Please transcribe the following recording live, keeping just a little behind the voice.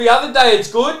The other day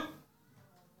it's good.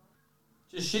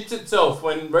 Just shits itself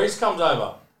when Rhys comes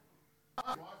over.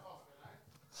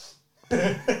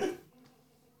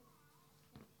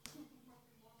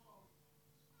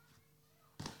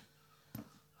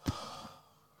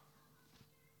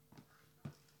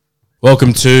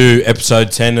 Welcome to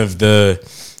episode 10 of the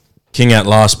King at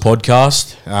Last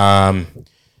podcast.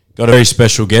 Got a very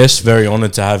special guest. Very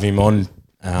honoured to have him on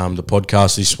the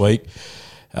podcast this week.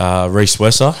 Rhys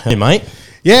Wesser. Hey, mate.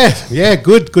 Yeah,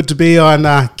 good to be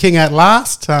on King at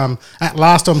Last. At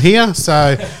last, I'm here.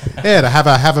 So, yeah, to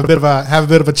have a bit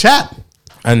of a chat.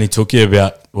 Only took you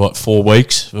about 4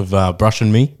 weeks of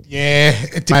brushing me. Yeah,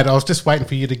 mate. I was just waiting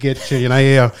for you to get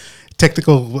your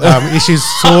technical issues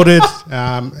sorted,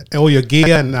 all your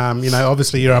gear, and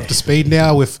obviously you're up to speed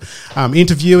now with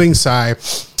interviewing. So,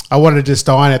 I wanted to just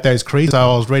iron out those creases. So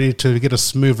I was ready to get a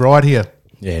smooth ride here.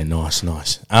 Yeah, nice.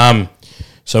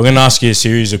 So I'm going to ask you a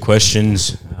series of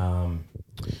questions,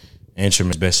 answer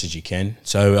them as best as you can.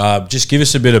 So just give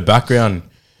us a bit of background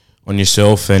on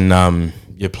yourself and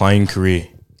your playing career.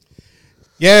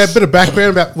 Yeah, a bit of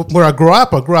background about where I grew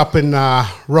up. I grew up in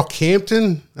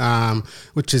Rockhampton,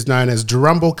 which is known as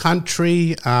Durumble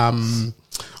country. I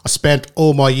spent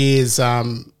all my years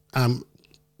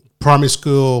primary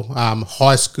school,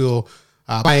 high school,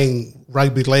 playing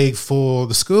rugby league for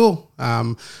the school.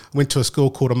 Went to a school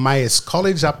called Emmaus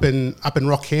College up in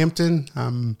Rockhampton.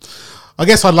 I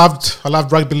guess I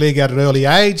loved rugby league at an early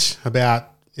age.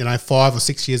 About 5 or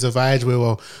 6 years of age, we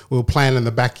were playing in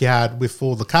the backyard with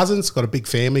all the cousins. Got a big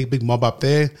family, big mob up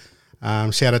there.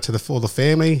 Shout out to all the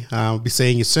family. We'll be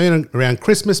seeing you soon around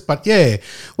Christmas. But yeah,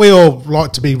 we all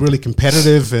like to be really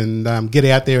competitive and get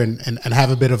out there and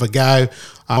have a bit of a go.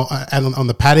 And on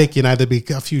the paddock, there'd be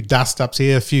a few dust ups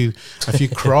here, a few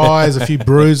cries, a few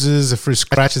bruises, a few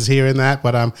scratches here and that.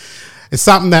 But it's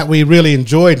something that we really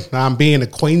enjoyed, being a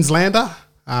Queenslander.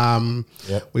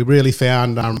 Yep. We really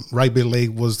found rugby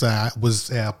league was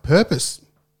our purpose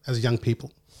as young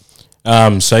people.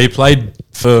 So you played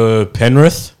for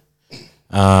Penrith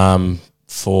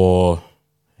for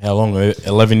how long?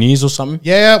 11 years or something?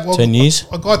 Yeah, 10 years.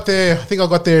 I got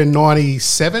there in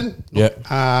 97.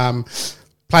 Yeah.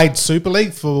 Played Super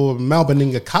League for Melbourne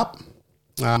Inga Cup.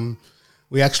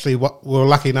 We actually were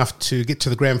lucky enough to get to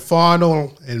the grand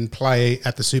final and play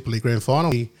at the Super League grand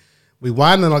final. We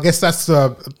won, and I guess that's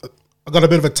I got a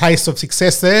bit of a taste of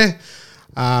success there,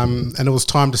 and it was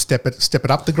time to step it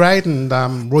up the grade.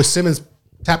 And Roy Simmons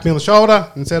tapped me on the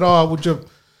shoulder and said, "Oh,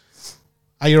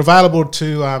 are you available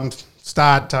to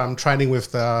start training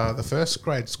with the first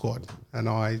grade squad?" And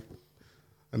I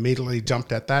immediately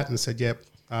jumped at that and said, "Yep,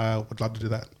 would love to do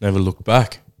that." Never looked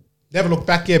back. Never looked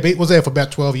back, yeah. But was there for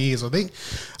about 12 years, I think,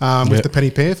 with the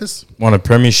Penrith Panthers. Won a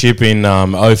premiership in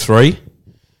 03.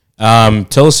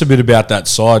 Tell us a bit about that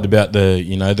side, about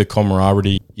the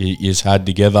camaraderie you had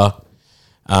together.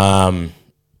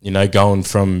 Going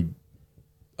from,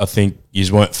 I think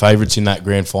you weren't favourites in that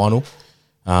grand final.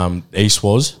 East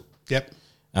was. Yep.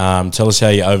 Tell us how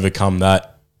you overcome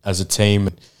that as a team.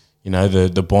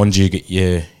 The bond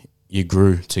you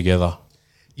grew together.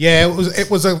 Yeah, it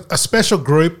was a special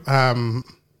group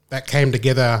that came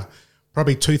together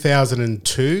probably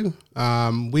 2002.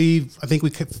 I think we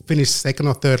finished second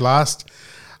or third last,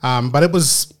 but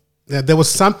there was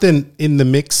something in the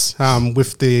mix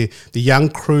with the young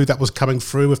crew that was coming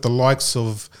through with the likes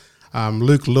of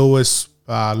Luke Lewis,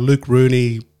 Luke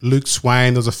Rooney, Luke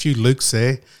Swain. There was a few Lukes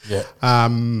there. Yeah.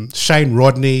 Shane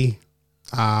Rodney.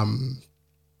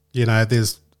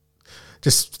 There's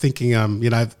just thinking.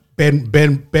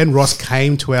 Ben Ross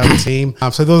came to our team.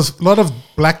 So there was a lot of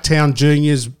Blacktown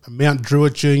juniors, Mount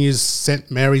Druitt juniors, St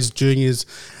Mary's juniors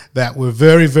that were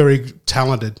very, very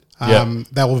talented.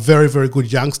 They were very, very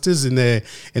good youngsters in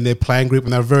their playing group,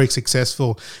 and they were very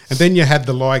successful. And then you had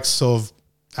the likes of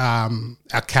our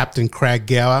captain, Craig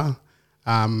Gower,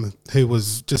 who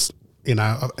was just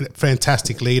a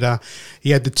fantastic leader.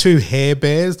 He had the two hair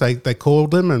bears, they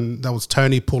called them, and that was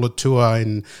Tony Pulatua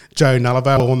and Joe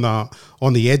Nulliver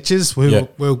on the edges. We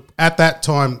were at that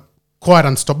time quite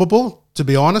unstoppable, to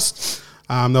be honest.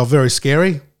 They were very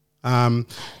scary.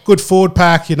 Good forward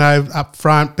pack, up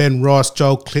front, Ben Ross,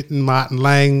 Joel Clinton, Martin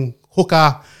Lang,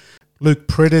 hooker, Luke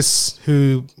Prittis,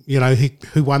 who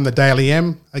won the Daily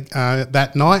M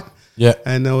that night. Yeah.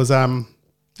 And there was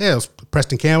it was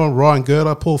Preston Campbell, Ryan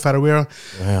Girdler, Paul Fatawiera.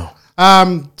 Wow.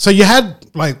 So you had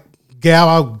like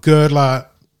Gower, Girdler,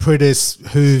 Prittis,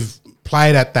 who've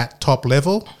played at that top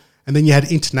level, and then you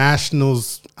had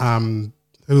internationals who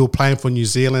were playing for New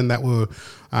Zealand that were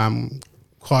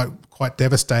quite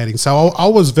devastating. So I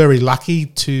was very lucky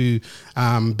to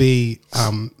be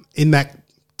in that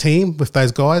team with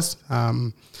those guys.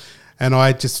 And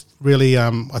I just really,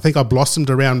 I think I blossomed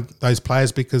around those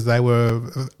players because they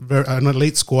were an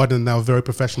elite squad and they were very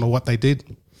professional at what they did.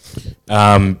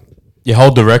 You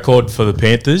hold the record for the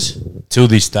Panthers till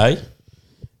this day.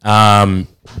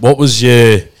 What was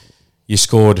you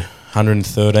scored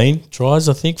 113 tries,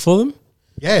 I think, for them?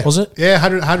 Yeah. Was it? Yeah,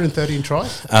 113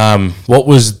 tries. What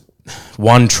was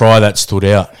one try that stood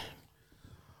out?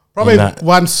 Probably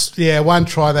one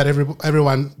try that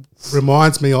everyone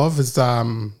reminds me of is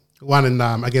one in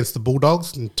against the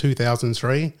Bulldogs in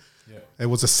 2003. Yeah. It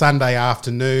was a Sunday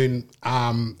afternoon,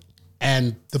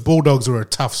 and the Bulldogs were a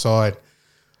tough side,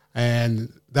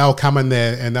 and they'll come in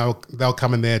there and they'll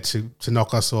come in there to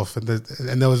knock us off, and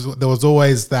there was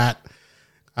always that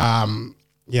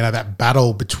that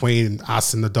battle between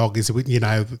us and the Doggies.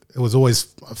 It was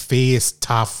always a fierce,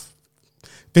 tough,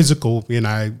 physical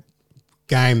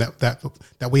game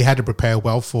that we had to prepare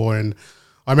well for. And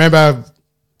I remember,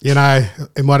 it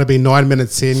might have been 9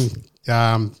 minutes in,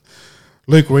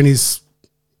 Luke Rennie's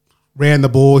ran the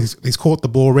ball. He's caught the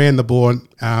ball, ran the ball.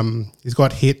 He's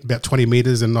got hit about 20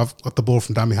 metres, and I've got the ball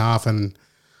from dummy half. And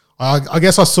I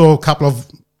guess I saw a couple of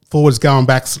forwards going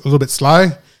back a little bit slow,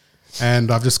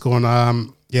 and I've just gone,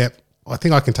 I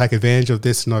think I can take advantage of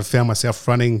this. And I've found myself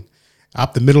running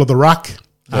up the middle of the ruck,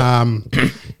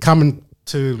 coming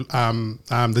to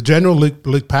the general,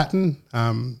 Luke Patton,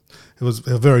 who was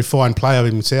a very fine player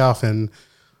himself, and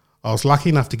I was lucky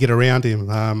enough to get around him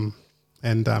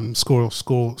and score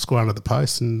under the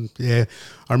post. And I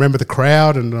remember the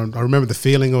crowd, and I remember the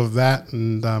feeling of that,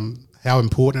 and how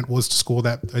important it was to score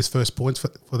those first points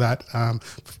for that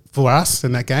for us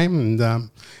in that game. And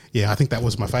I think that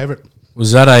was my favourite.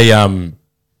 Was that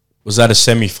a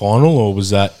semi-final, or was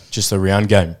that just a round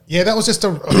game? Yeah, that was just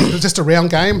a round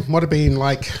game. Might have been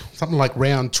like something like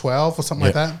round 12 or something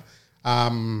like that.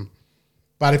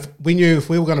 But if we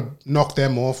were going to knock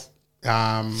them off,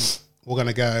 we're going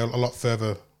to go a lot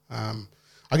further.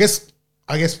 I guess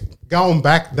going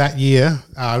back that year,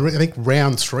 I think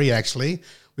round 3 actually,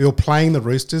 we were playing the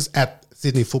Roosters at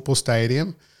Sydney Football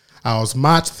Stadium. It was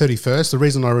March 31st. The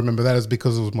reason I remember that is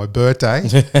because it was my birthday,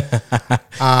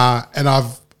 and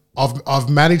I've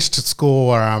managed to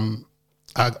score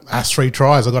 3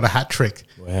 tries. I got a hat trick.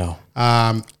 Wow!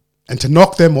 And to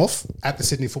knock them off at the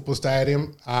Sydney Football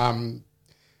Stadium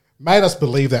made us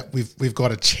believe that we've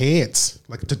got a chance,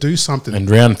 like, to do something. And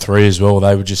round 3 as well,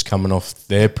 they were just coming off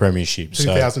their premiership.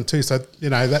 2002. So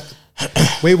that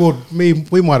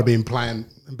we might have been playing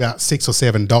about $6 or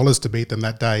 $7 to beat them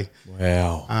that day.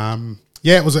 Wow.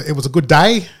 It was a good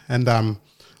day, and I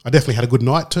definitely had a good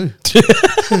night too.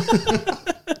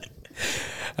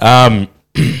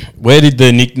 Where did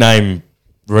the nickname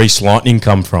Rhys Lightning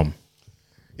come from?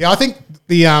 Yeah, I think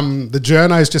the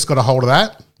journos just got a hold of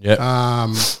that. Yeah.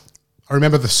 I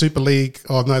remember the Super League.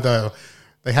 Oh no,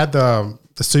 they had the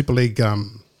Super League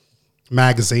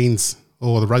magazines,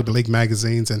 or the Rugby League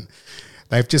magazines, and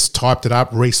they've just typed it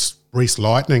up, Rhys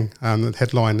Lightning, the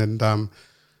headline, and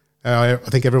I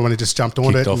think everyone had just jumped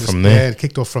on it and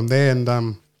kicked off from there. And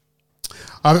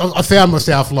I found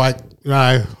myself, like,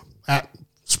 at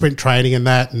sprint training and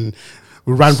that, and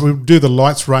we do the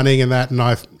lights running and that,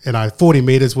 and 40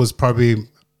 metres was probably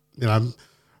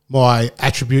my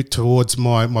attribute towards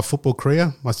my football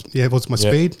career. It was my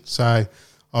speed. So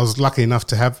I was lucky enough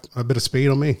to have a bit of speed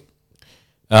on me.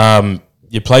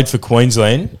 You played for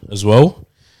Queensland as well.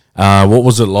 What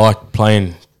was it like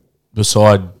playing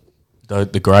beside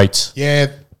the greats? Yeah,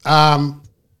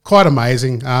 quite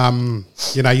amazing.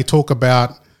 You talk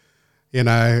about,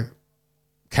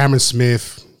 Cameron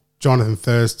Smith, Jonathan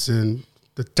Thurston,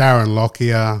 the Darren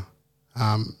Lockyer,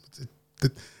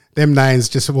 them names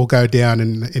just will go down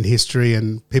in history,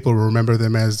 and people will remember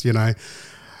them as,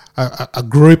 a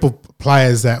group of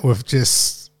players that were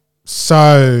just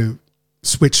so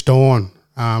switched on,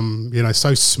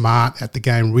 so smart at the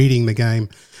game, reading the game,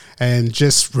 and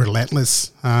just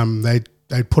relentless.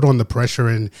 They'd put on the pressure,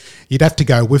 and you'd have to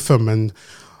go with them. And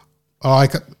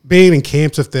being in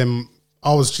camps with them,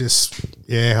 I was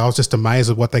just amazed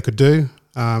at what they could do.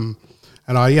 And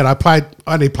I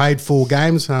only played 4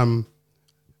 games, and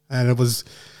it was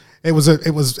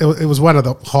one of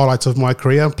the highlights of my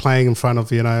career, playing in front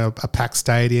of a packed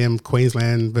stadium,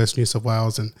 Queensland versus New South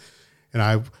Wales, and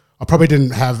I probably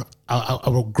didn't have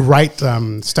a great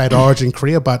state origin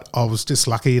career, but I was just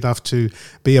lucky enough to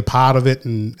be a part of it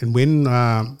and win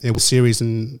a series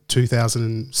in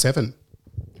 2007.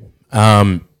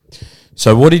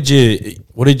 So what did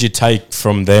you take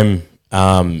from them?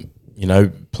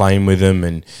 Playing with them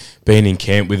and being in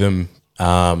camp with them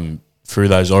through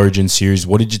those Origin series.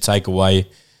 What did you take away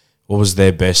what was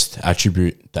their best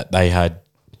attribute that they had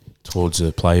towards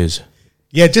the players?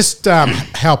 Yeah, just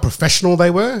how professional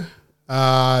they were.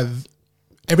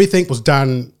 Everything was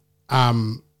done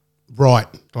right.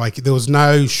 Like there was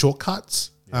no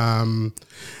shortcuts.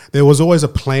 There was always a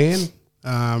plan,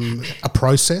 a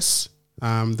process.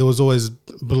 There was always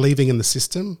believing in the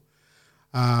system,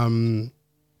 and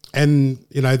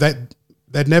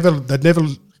they'd never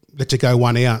let you go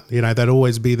one out. They'd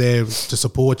always be there to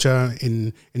support you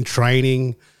in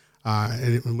training,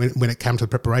 and when it came to the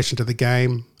preparation to the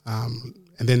game, and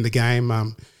then the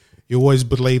game. You always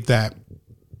believed that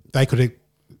they could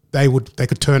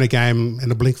turn a game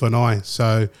in a blink of an eye.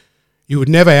 So you were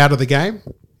never out of the game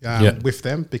with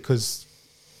them because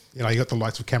you got the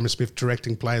likes of Cameron Smith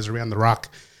directing players around the ruck.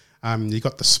 You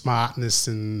got the smartness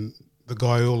and the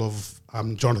guile of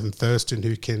Jonathan Thurston,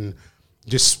 who can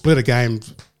just split a game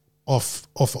off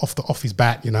his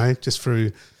bat. Just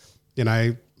through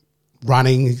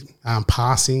running,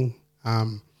 passing.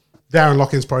 Darren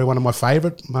Lockin's probably one of my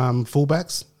favourite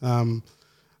fullbacks.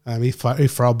 He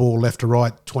throw a ball left to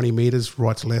right, 20 metres,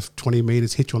 right to left, 20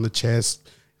 metres, hit you on the chest.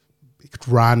 He could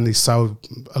run. He's so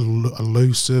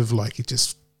elusive. Like, he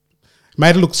just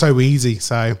made it look so easy.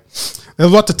 So there's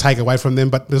a lot to take away from them,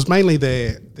 but there's mainly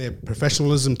their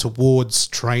professionalism towards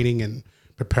training and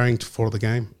preparing for the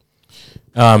game.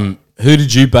 Who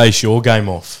did you base your game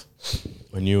off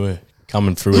when you were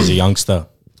coming through as a youngster?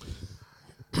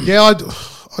 Yeah,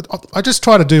 I just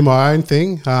try to do my own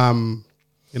thing. I'd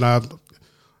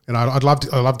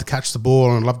love to catch the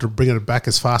ball and I'd love to bring it back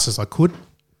as fast as I could,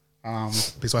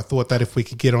 because I thought that if we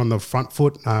could get on the front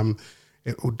foot,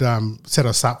 it would set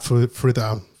us up for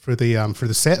the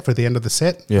end of the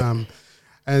set. Yeah.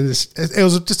 And it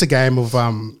was just a game of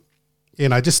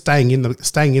just staying in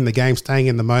the game, staying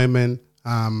in the moment.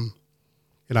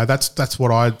 That's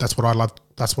what I loved.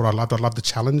 That's what I loved. I loved the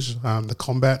challenge, the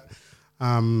combat.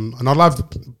 And I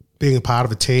loved being a part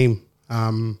of a team.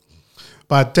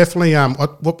 But definitely,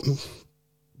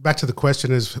 back to the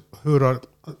question is who would it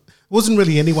wasn't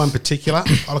really anyone particular.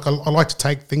 I like to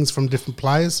take things from different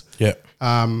players. Yeah.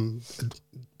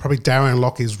 Probably Darren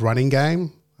Lockie's running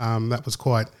game. That was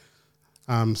quite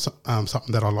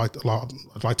something that I'd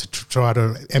like to try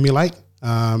to emulate.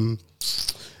 Probably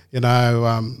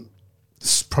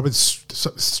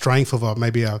the strength of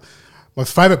my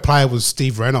favourite player was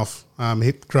Steve Renouf.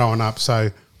 Growing up, so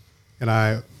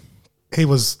he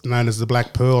was known as the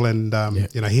Black Pearl, and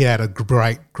he had a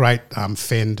great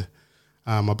fend.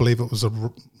 I believe it was a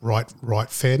right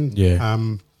fend. Yeah.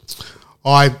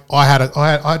 I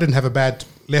didn't have a bad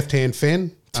left hand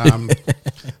fend.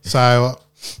 So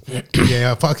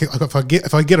yeah,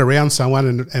 if I get around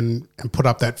someone and put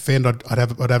up that fend, I'd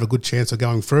have a good chance of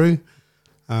going through.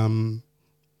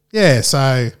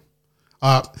 So.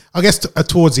 I guess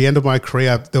towards the end of my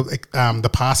career, the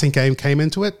passing game came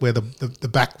into it, where the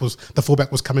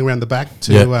fullback was coming around the back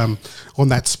to on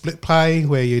that split play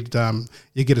where you get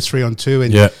a 3-on-2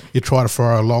 and you try to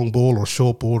throw a long ball or a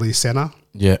short ball to your centre,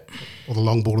 or the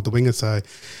long ball to the winger. So,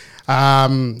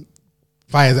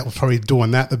 player that was probably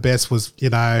doing that the best was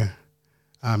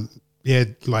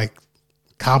like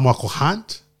Carmichael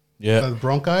Hunt, the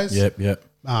Broncos,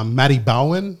 Matty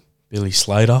Bowen. Billy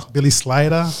Slater.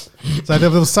 So there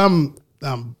was some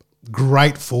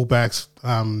great fullbacks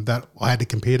that I had to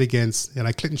compete against.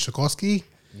 Clinton Sikorsky.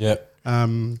 If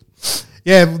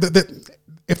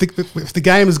the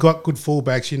game has got good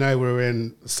fullbacks, we're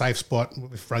in a safe spot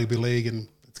with rugby league, and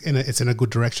it's in a good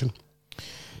direction.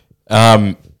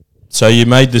 So you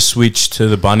made the switch to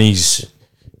the Bunnies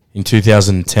in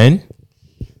 2010.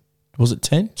 Was it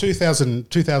 10? 2000,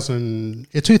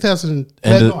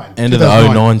 2009. End of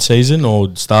the 09 season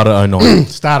or start of 09?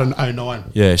 Start in 09.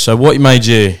 Yeah, so what made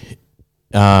you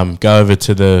go over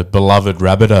to the beloved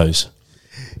Rabbitohs?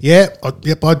 Yeah, I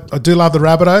do love the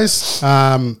Rabbitohs.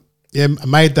 I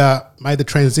made the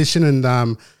transition in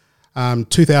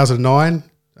 2009.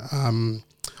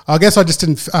 I guess I just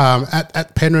didn't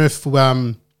at Penrith.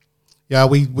 I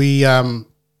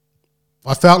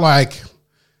felt like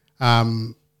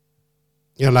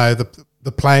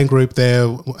the playing group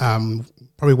there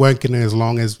probably weren't getting as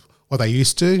long as what they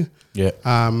used to. Yeah.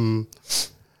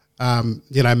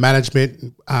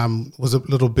 Management was a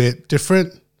little bit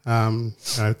different.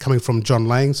 Coming from John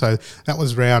Lang, so that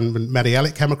was around when Matty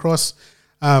Alec came across.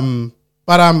 We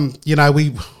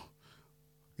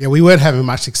weren't having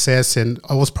much success, and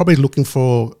I was probably looking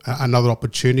for another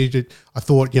opportunity. I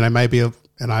thought, maybe,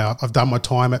 I've done my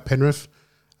time at Penrith,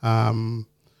 and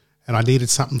I needed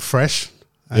something fresh.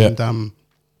 And I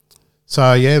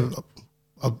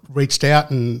reached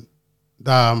out, and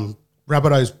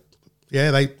Rabbitohs,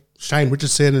 they Shane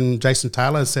Richardson and Jason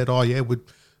Taylor said, "Oh yeah, we'd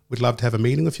love to have a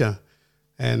meeting with you."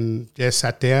 And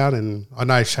sat down, and I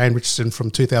know Shane Richardson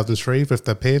from 2003 with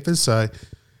the Panthers, so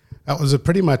that was a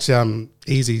pretty much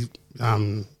easy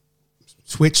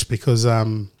switch because I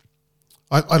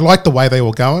liked the way they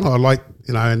were going. I liked,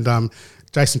 and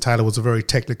Jason Taylor was a very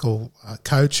technical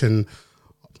coach, and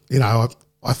I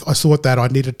thought that I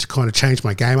needed to kind of change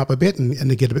my game up a bit and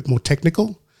to get a bit more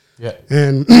technical. Yeah,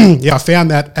 and I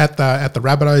found that at the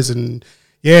Rabbitohs, and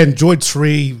enjoyed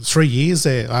three years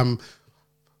there.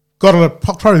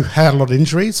 Probably had a lot of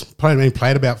injuries. Probably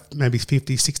played about maybe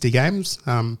 50, 60 games,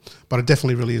 but I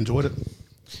definitely really enjoyed it.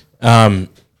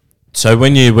 So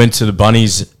when you went to the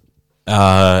Bunnies,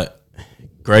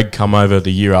 Greg come over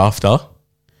the year after.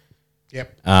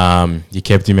 Yep. You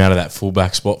kept him out of that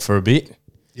fullback spot for a bit.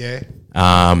 Yeah.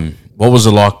 What was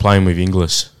it like playing with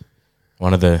Inglis?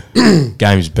 One of the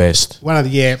game's best.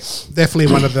 Definitely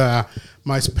one of the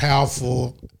most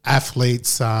powerful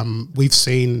athletes we've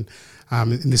seen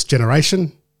in this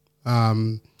generation.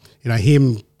 Him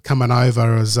coming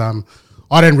over as I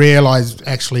didn't realise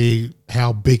actually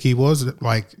how big he was.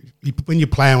 Like when you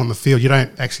play on the field, you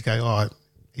don't actually go, "Oh,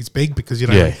 he's big," because you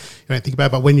don't think about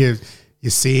it. But when you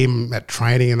see him at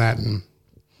training and that, and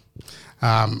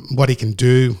what he can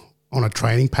do on a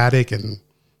training paddock, and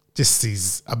just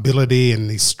his ability and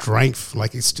his strength,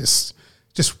 like it's just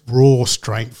raw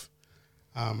strength.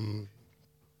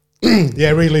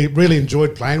 Really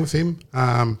enjoyed playing with him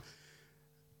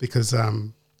because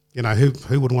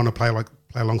who would want to play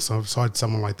alongside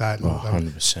someone like that?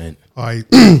 100%. I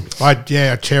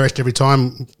cherished every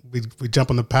time we jump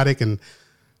on the paddock, and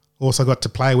also got to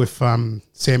play with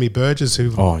Sammy Burgess,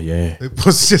 who it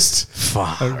was just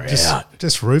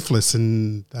ruthless,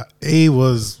 and he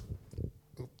was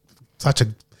such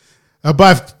a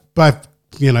both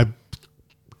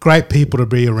great people to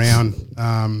be around.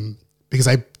 Because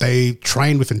they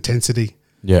train with intensity.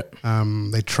 Yeah.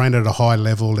 They train at a high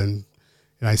level, and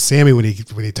Sammy, when he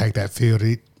take that field,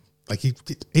 he's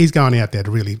going out there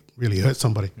to really, really hurt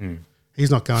somebody.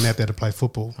 He's not going out there to play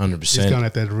football. 100%. He's going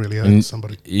out there to really hurt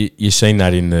somebody. You seen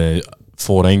that in the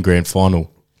 14 grand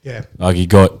final. Yeah. Like he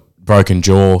got broken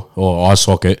jaw or eye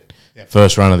socket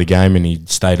first run of the game, and he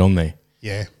stayed on there.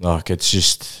 Yeah. Like it's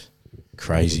just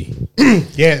crazy.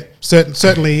 Yeah,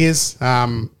 certainly is.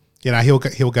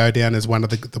 He'll go down as one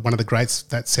of the greats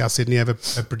that South Sydney have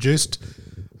produced,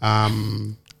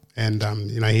 even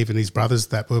his brothers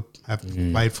that have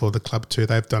played for the club too.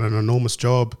 They've done an enormous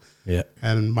job. Yeah,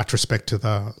 and much respect to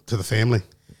the family.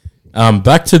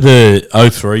 Back to the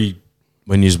 03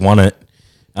 when you won it.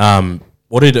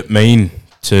 What did it mean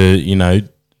to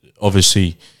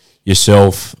obviously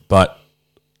yourself, but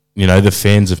the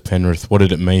fans of Penrith? What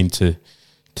did it mean to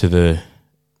the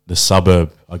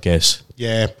suburb, I guess?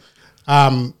 Yeah.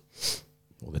 Or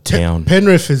the town.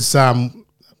 Penrith is, one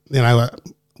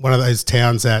of those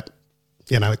towns that,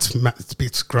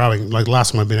 it's growing. Like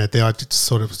last time I've been out there, it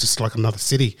was just like another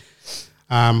city.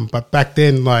 But back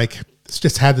then, it's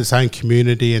just had its own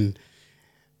community, and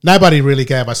nobody really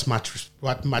gave us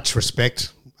much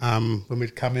respect when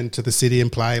we'd come into the city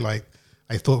and play. Like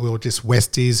they thought we were just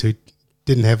Westies who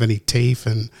didn't have any teeth,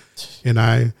 and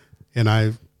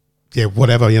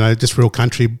whatever, just real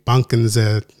country bunkins.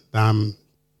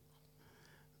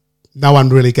 No one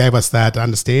really gave us that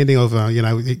understanding of, we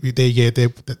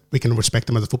can respect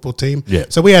them as a football team. Yeah.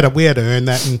 So we had to earn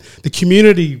that, and the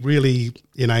community really,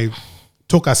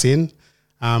 took us in,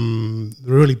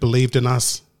 really believed in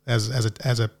us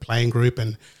as a playing group.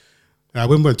 And when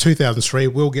we were in 2003,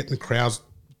 we were getting crowds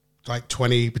like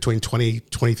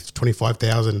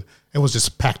 25,000. It was just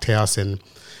a packed house, and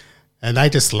they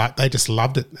just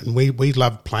loved it, and we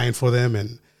loved playing for them.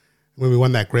 And when we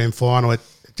won that grand final, it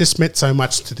just meant so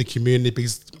much to the community,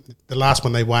 because the last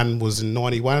one they won was in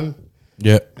 91.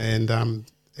 Yeah, and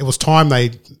it was time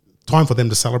for them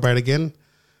to celebrate again.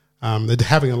 They're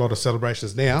having a lot of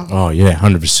celebrations now. Oh yeah,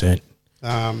 100%.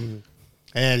 And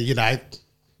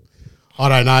I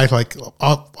don't know. Like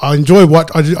I enjoy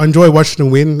watching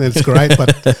them win. It's great,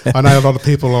 but I know a lot of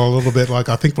people are a little bit like,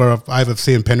 I think we're over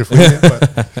seeing Penrith win.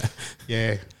 But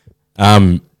yeah.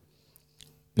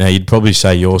 Now you'd probably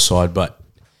say your side, but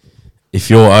if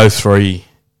your 03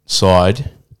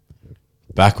 side,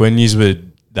 back when you were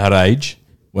that age,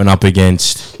 went up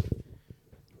against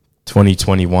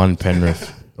 2021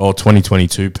 Penrith or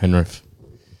 2022 Penrith.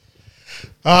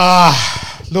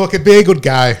 Look, it'd be a good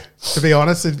go. To be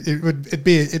honest, it'd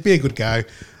be a good go.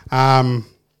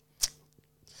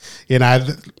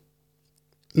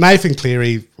 Nathan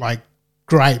Cleary, like,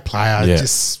 great player,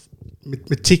 just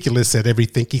meticulous at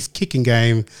everything. His kicking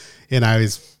game,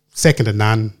 is second to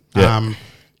none. Yeah.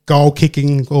 goal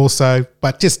kicking also,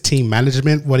 but just team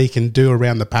management, what he can do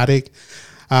around the paddock.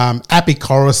 Appy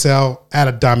Coruscant out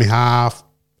of dummy half,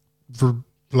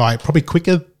 like probably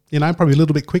quicker, probably a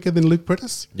little bit quicker than Luke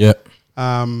Prentice. Yeah.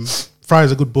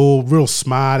 Throws a good ball, real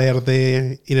smart out of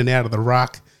there, in and out of the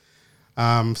ruck.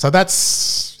 So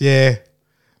that's,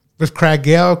 with Craig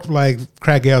Gow,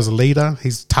 Craig Gow's a leader.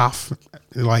 He's tough.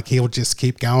 Like, he'll just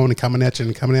keep going and coming at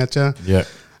you. Yeah.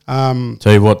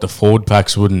 Tell you what, the forward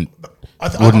packs wouldn't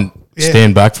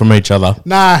stand back from each other.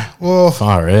 Nah, well,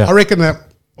 far out. I reckon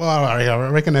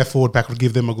that forward pack would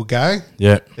give them a good go.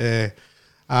 Yeah. Yeah.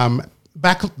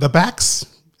 The backs,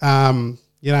 we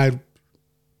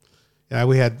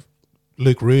had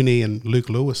Luke Rooney and Luke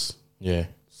Lewis. Yeah.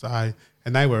 So,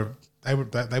 and they went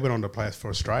on to play for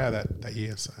Australia that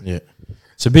year. So yeah,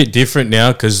 it's a bit different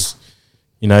now because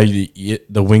the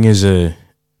wingers are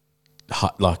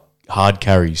hard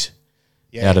carries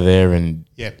out of there, and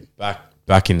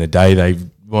back in the day they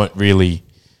weren't really.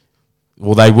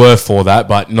 Well, they were for that,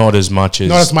 but not as much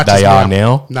as they are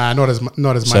now. Nah, not as much.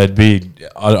 So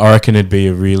I reckon it'd be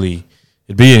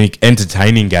an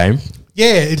entertaining game.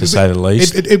 Yeah, to say the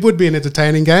least, it would be an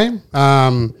entertaining game.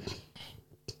 A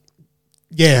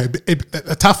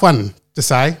tough one to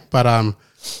say, but I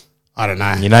don't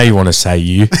know. You want to say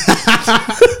you.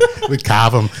 We'd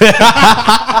carve them.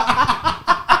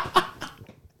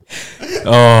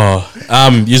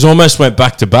 You almost went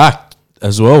back to back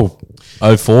as well.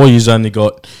 04, you only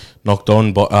got knocked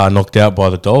out by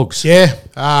the Dogs. Yeah,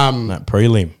 that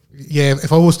prelim. Yeah,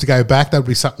 if I was to go back, that would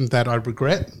be something that I'd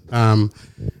regret. And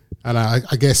I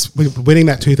guess winning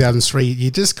that 2003, you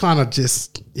just kind of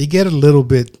you get a little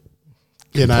bit,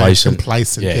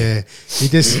 complacent. Yeah. You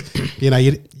just,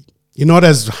 you're not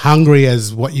as hungry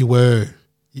as what you were.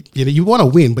 You want to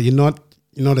win, but you're not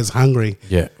as hungry.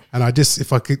 Yeah. And I just, if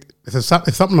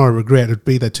something I regret, it'd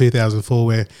be that 2004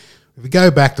 where if we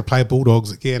go back to play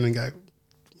Bulldogs again and go,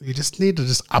 you just need to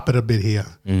just up it a bit here.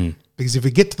 Because if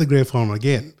we get to the grand final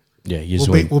again,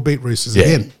 we'll beat Roosters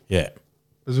again. Yeah.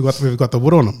 Because we've got the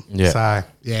wood on them. Yeah. So,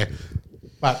 yeah.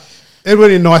 But it's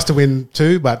really nice to win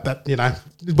too, but that,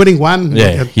 winning one.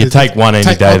 Yeah, you take one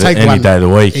any day of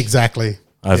the week. Exactly.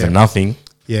 Over nothing.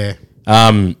 Yeah.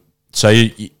 So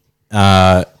you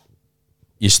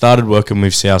started working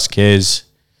with South Cares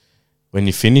when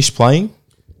you finished playing?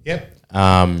 Yep.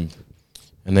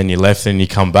 And then you left and you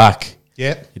come back.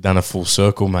 Yep. You've done a full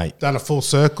circle, mate. Done a full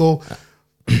circle.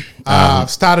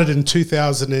 Started in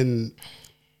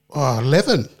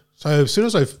 2011. So as soon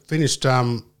as I finished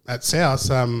at South,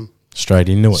 straight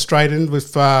into it. Straight in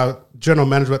with general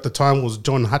manager at the time was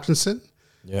John Hutchinson.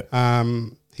 Yep.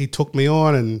 He took me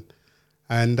on and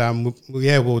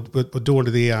we're doing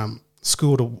the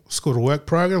school to work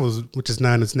program, which is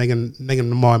known as Negin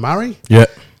Mai Murray. Yeah.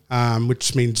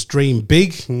 Which means dream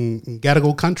big in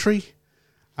Gadigal country,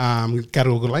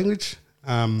 Gadigal language.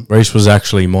 Rhys was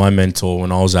actually my mentor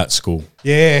when I was at school.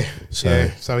 Yeah.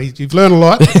 So you've learned a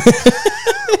lot.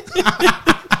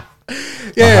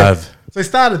 I have. So I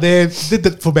started there, did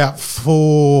that for about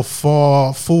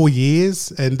four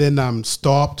years, and then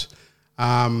stopped.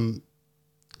 Kind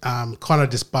of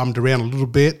just bummed around a little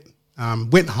bit.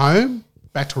 Went home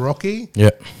back to Rocky.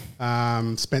 Yep.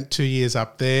 Spent 2 years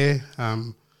up there.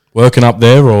 Working up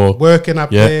there or working up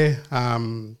there.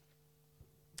 And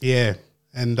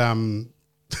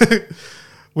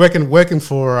working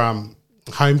for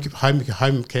home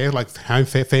care, like home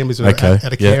families out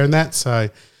of care and that. So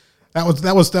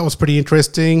that was pretty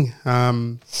interesting.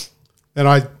 And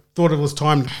I thought it was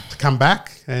time to come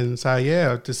back, and so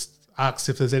I just asked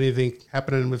if there's anything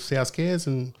happening with South Cares,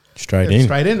 and straight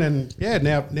in, and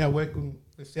now working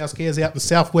with South Cares out in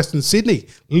southwestern Sydney,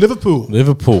 Liverpool.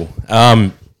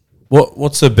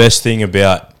 What's the best thing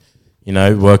about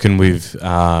working with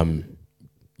young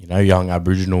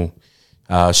Aboriginal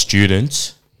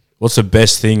students? What's the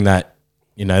best thing that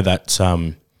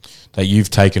that you've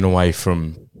taken away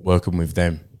from working with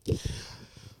them?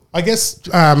 I guess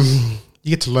you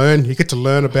get to learn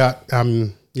about our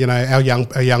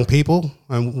young people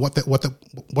and what do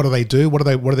they do? What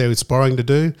are they aspiring to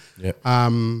do? Yep.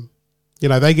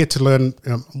 They get to learn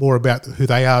more about who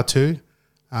they are too,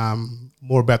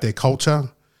 more about their culture.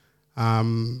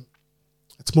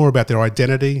 It's more about their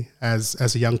identity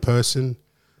as a young person.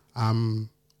 I'm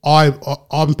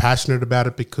passionate about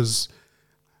it because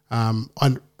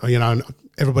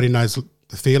everybody knows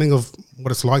the feeling of what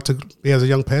it's like to be as a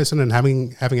young person, and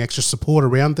having extra support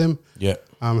around them. Yeah.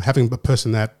 Having a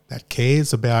person that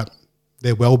cares about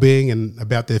their well-being and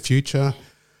about their future.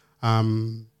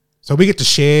 So we get to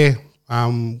share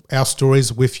our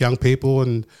stories with young people,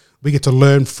 and we get to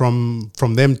learn from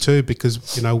them too, because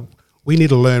we need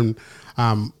to learn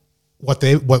what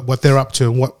they're up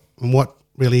to and what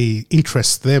really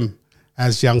interests them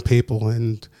as young people,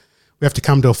 and we have to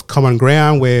come to a common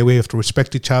ground where we have to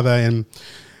respect each other, and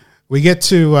we get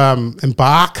to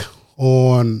embark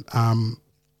on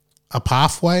a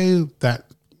pathway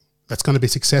that's going to be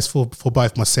successful for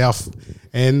both myself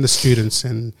and the students.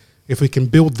 And if we can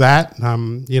build that,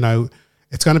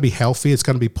 it's going to be healthy, it's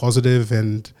going to be positive,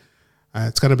 and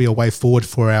it's going to be a way forward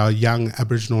for our young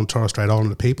Aboriginal and Torres Strait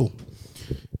Islander people.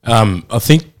 I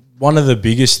think one of the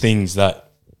biggest things that,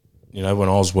 when I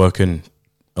was working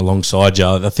alongside you,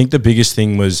 I think the biggest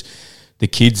thing was the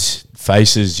kids'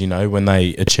 faces, when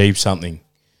they achieve something,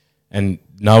 and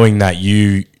knowing that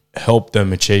you help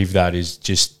them achieve that is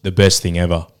just the best thing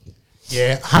ever.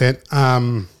 Yeah.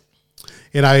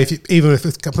 Even if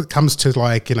it comes to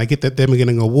them getting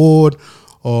an award,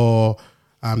 or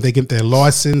they get their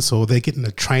license, or they're getting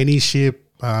a traineeship,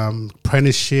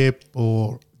 apprenticeship,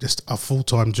 or just a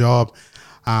full-time job,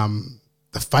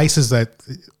 the faces that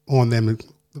on them,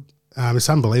 it's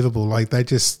unbelievable. Like, they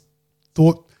just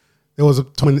thought there was a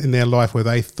time in their life where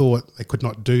they thought they could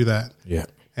not do that. Yeah.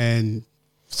 And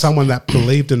someone that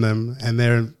believed in them, and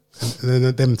them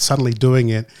suddenly doing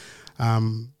it,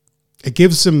 it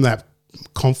gives them that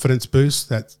confidence boost,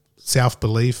 that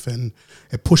self-belief, and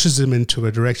it pushes them into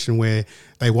a direction where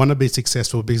they want to be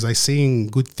successful because they're seeing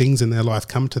good things in their life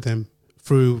come to them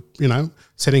through,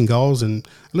 setting goals and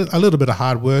a little bit of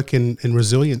hard work and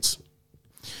resilience.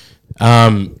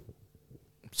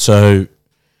 So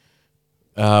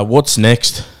what's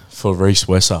next for Rhys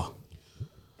Wesser?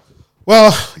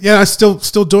 Well,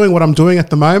 still doing what I'm doing at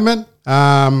the moment.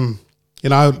 I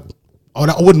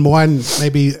wouldn't mind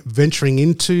maybe venturing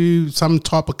into some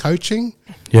type of coaching.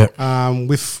 Yeah.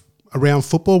 With around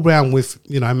football, with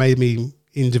maybe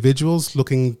individuals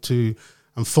looking to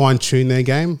fine tune their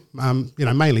game.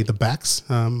 Mainly the backs.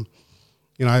 I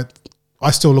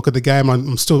still look at the game.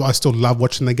 I still love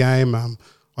watching the game. I'm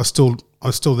still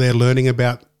there learning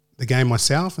about the game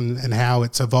myself and how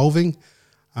it's evolving.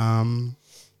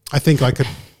 I think I could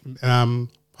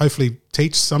hopefully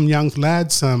teach some young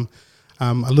lads a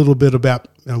little bit about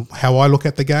how I look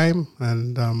at the game,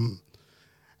 and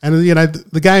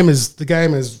the game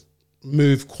has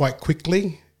moved quite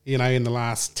quickly, in the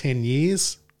last 10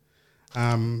 years.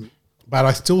 But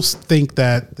I still think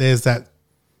that there's that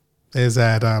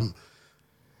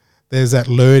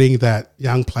learning that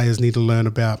young players need to learn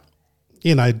about,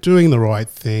 doing the right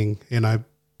thing,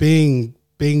 being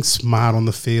smart on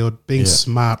the field, being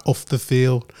smart off the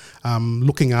field,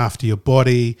 looking after your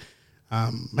body,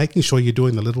 making sure you're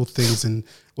doing the little things. And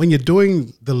when you're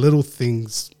doing the little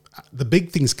things, the big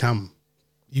things come.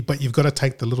 But you've got to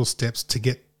take the little steps to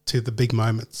get to the big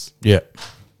moments. Yeah.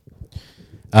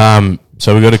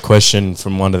 So we got a question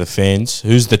from one of the fans.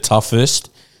 Who's the toughest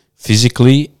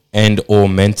physically and or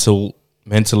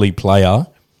mentally player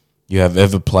you have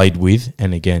ever played with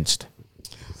and against?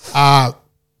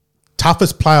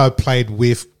 Toughest player I played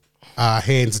with,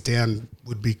 hands down,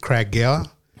 would be Craig Gower.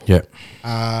 Yeah.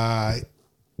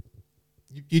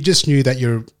 You just knew that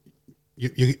we're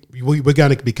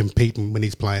going to be competing when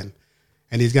he's playing,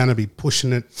 and he's going to be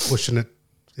pushing it to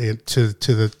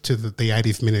the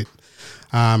 80th minute.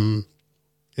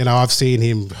 I've seen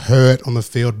him hurt on the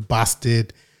field,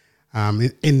 busted.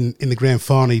 In the grand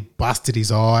final, he busted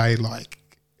his eye, like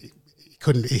he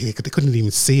couldn't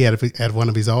even see out of one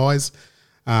of his eyes.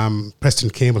 Preston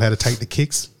Campbell had to take the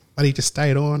kicks, but he just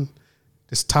stayed on,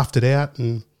 just toughed it out,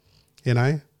 and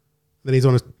then he's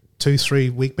on a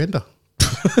 2-3 week bender.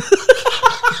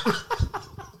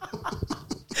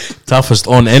 Toughest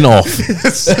on and off.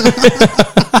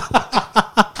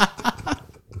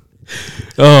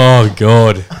 Oh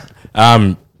God.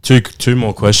 Two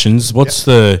more questions. What's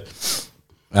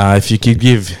if you could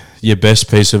give your best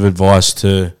piece of advice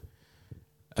to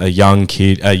a young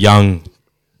kid,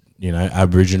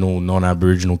 Aboriginal,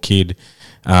 non-Aboriginal kid,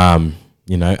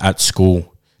 at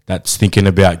school that's thinking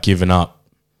about giving up,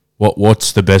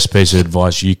 what's the best piece of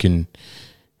advice you can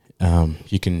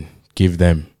give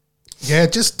them? Yeah,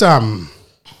 just try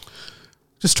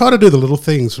to do the little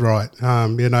things right.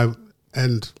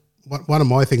 And one of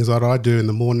my things that I do in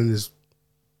the morning is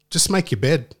just make your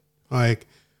bed. Like,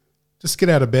 just get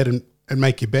out of bed and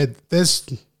make your bed. There's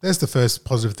the first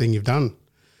positive thing you've done.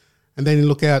 And then you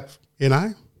look out,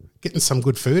 getting some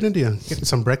good food into you, getting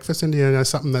some breakfast into you,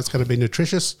 something that's going to be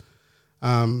nutritious.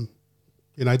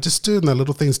 Just doing the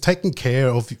little things, taking care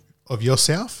of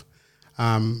yourself.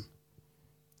 And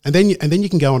then you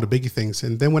can go on to bigger things.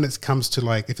 And then when it comes to,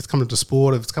 like, if it's coming to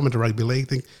sport, if it's coming to rugby league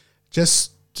thing,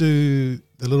 just do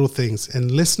the little things and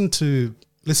listen to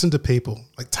people.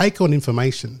 Like, take on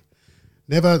information.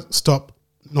 never stop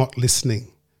not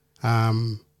listening,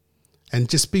 and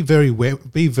just be very aware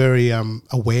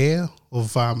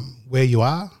of where you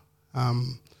are.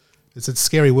 It's a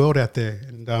scary world out there,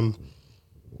 and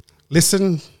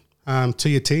listen to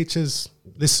your teachers,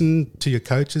 listen to your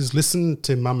coaches, listen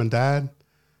to mum and dad,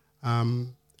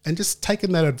 and just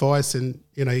taking that advice. And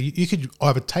you could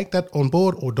either take that on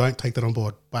board or don't take that on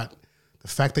board. But the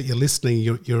fact that you're listening,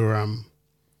 you're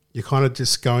kind of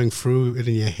just going through it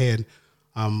in your head,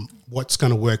 what's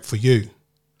going to work for you.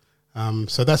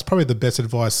 So that's probably the best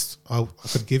advice I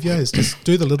could give you, is just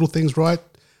do the little things right.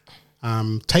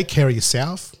 Take care of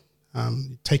yourself.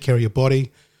 Take care of your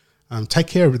body. Take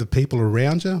care of the people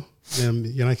around you.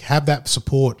 Have that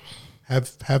support.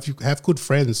 Have good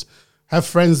friends. Have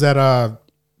friends that are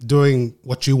doing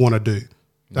what you want to do.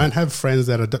 Don't have friends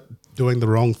that are doing the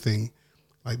wrong thing.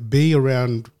 Like, be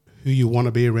around who you want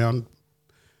to be around.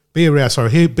 Be around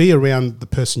the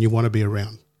person you want to be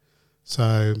around.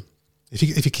 So if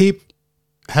you keep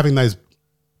having the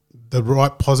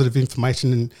right positive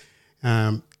information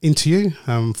into you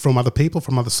from other people,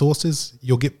 from other sources,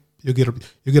 you'll get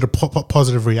a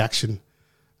positive reaction.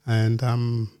 And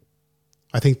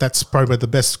I think that's probably the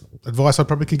best advice I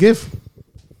probably could give.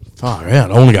 Far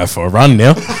out. I want to go for a run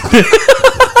now.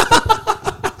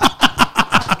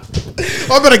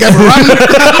 I better go for a run.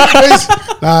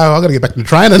 No, I've got to get back to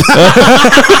training.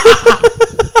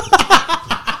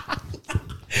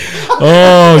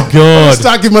 Oh, God.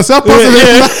 Start giving myself positive.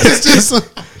 Yeah. It's just,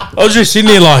 I was just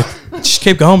sitting there like, just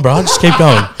keep going, bro. Just keep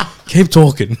going. Keep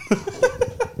talking.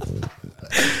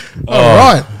 all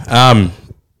right.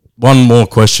 One more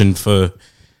question for,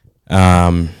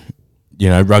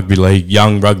 rugby league,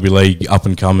 young rugby league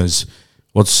up-and-comers.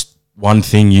 What's one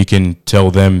thing you can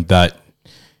tell them that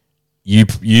you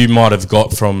might have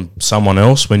got from someone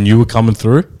else when you were coming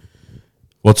through?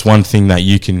 What's one thing that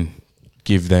you can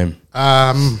give them?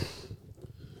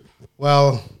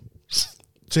 Well,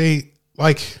 gee,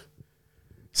 like,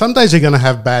 some days you're going to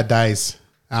have bad days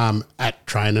at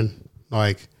training.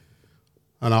 Like,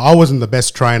 I wasn't the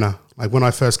best trainer. Like, when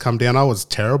I first come down, I was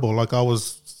terrible. Like, I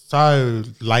was so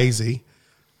lazy.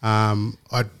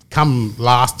 I'd come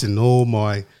last in all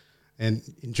my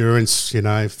endurance,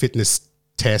 fitness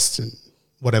tests and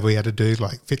whatever we had to do,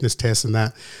 like fitness tests and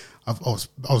that. I was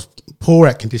poor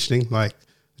at conditioning. Like,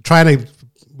 the trainer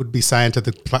would be saying to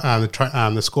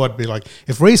the squad, be like,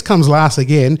 if Rhys comes last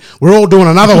again, we're all doing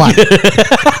another one.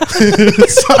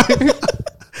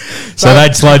 So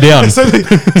they'd slow down. So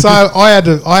I had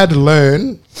to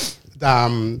learn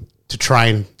to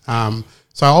train.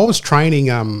 So I was training.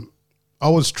 I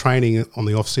was training on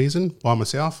the off season by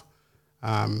myself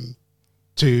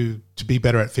to be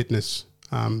better at fitness.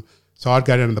 So I'd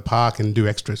go down to the park and do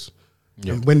extras.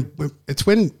 Yeah. And when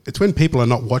people are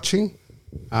not watching,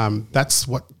 that's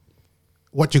what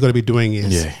you've got to be doing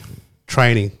is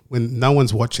training. When no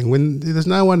one's watching, when there's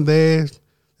no one there,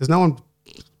 there's no one,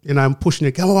 pushing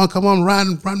you. Come on,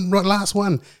 run, last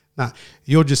one. No,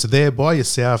 you're just there by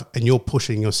yourself and you're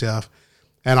pushing yourself.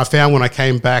 And I found when I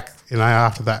came back,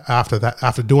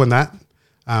 after doing that,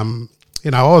 I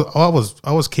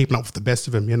was keeping up with the best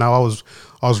of them. I was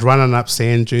running up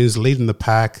sand dunes, leading the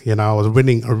pack. I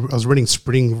was running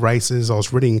spring races. I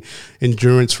was running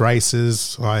endurance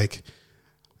races.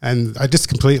 And I just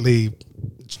completely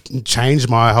changed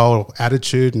my whole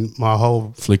attitude and my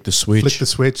whole flick the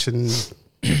switch, and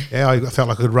I felt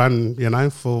like I could run,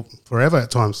 for forever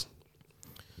at times.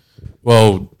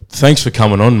 Well, thanks for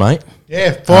coming on, mate.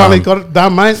 Yeah, finally got it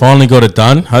done, mate. Finally got it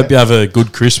done. Hope you have a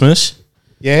good Christmas.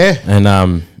 Yeah. And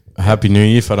a Happy New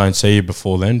Year if I don't see you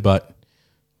before then, but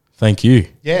thank you.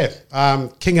 Yeah.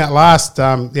 King at last.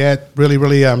 Really,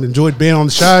 really enjoyed being on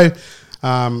the show.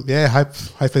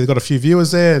 Hopefully they've got a few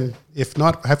viewers there, and if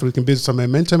not, hopefully we can build some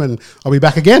momentum, and I'll be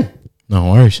back again.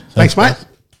 No worries. Thanks mate.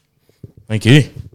 Thank you.